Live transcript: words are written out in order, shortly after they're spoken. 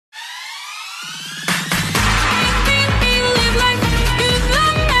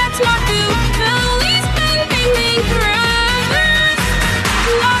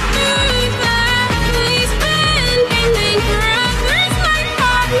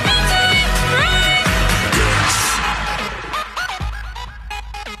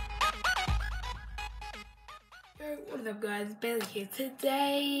What's up guys, Bailey here.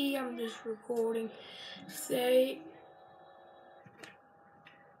 Today I'm just recording say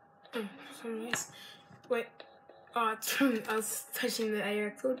wait, I was touching the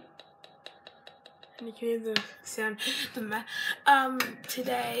AR cord and you can hear the sound.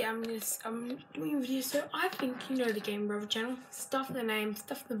 Today I'm doing a video. So I think you know the Game Brother channel. Stuff the name,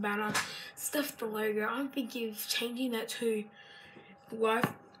 stuff the banner, stuff the logo. I'm thinking of changing that to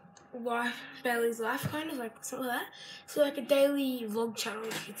Bailey's Life, kind of like something like that. So like a daily vlog channel,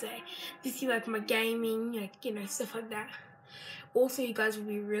 you could say. This is like my gaming, like, you know, stuff like that. Also, you guys will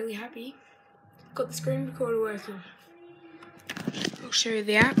be really happy. Got the screen recorder working. I'll show you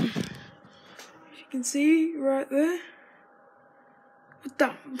the app. As you can see right there. What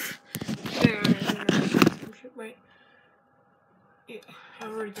the? Wait. Yeah,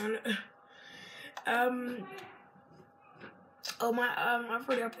 I've already done it. I've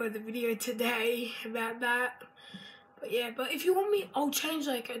already uploaded the video today about that. But yeah, but if you want me, I'll change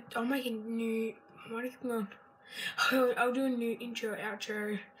I'll make a new, I'll do a new intro,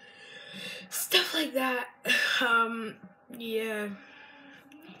 outro, stuff like that. Yeah.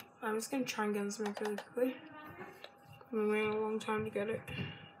 I'm just gonna try and get this one really quickly. I've been waiting a long time to get it.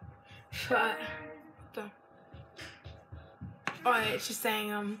 But, oh, it's just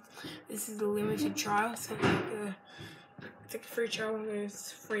saying, this is a limited trial, so it's like a free trial, and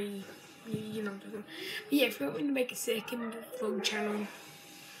there's free, you know what I'm talking. But yeah, if you want me to make a second vlog channel,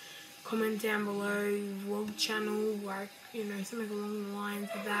 comment down below, vlog channel, like, you know, something along the lines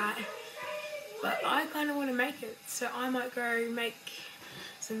of that. But I kind of want to make it, so I might go make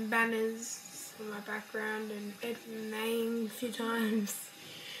some banners in my background and edit the name a few times.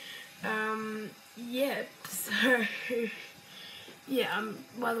 Yeah, so, yeah,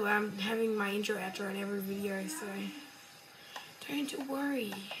 by the way, I'm having my intro, outro in every video, so don't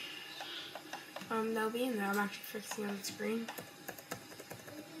worry. They'll be in there. I'm actually fixing on the screen.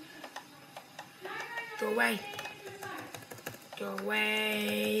 Go away. Go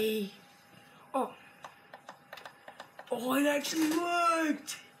away. Oh, it actually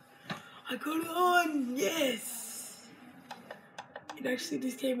worked. I got it on. Yes. It actually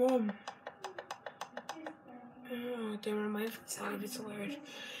just came on. Oh, damn, my side is loud.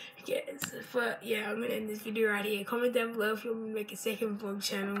 Yes, but yeah, I'm gonna end this video right here. Comment down below if you want me to make a second vlog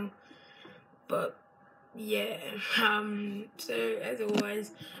channel. But yeah, so as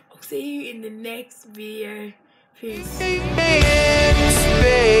always, I'll see you in the next video. Peace.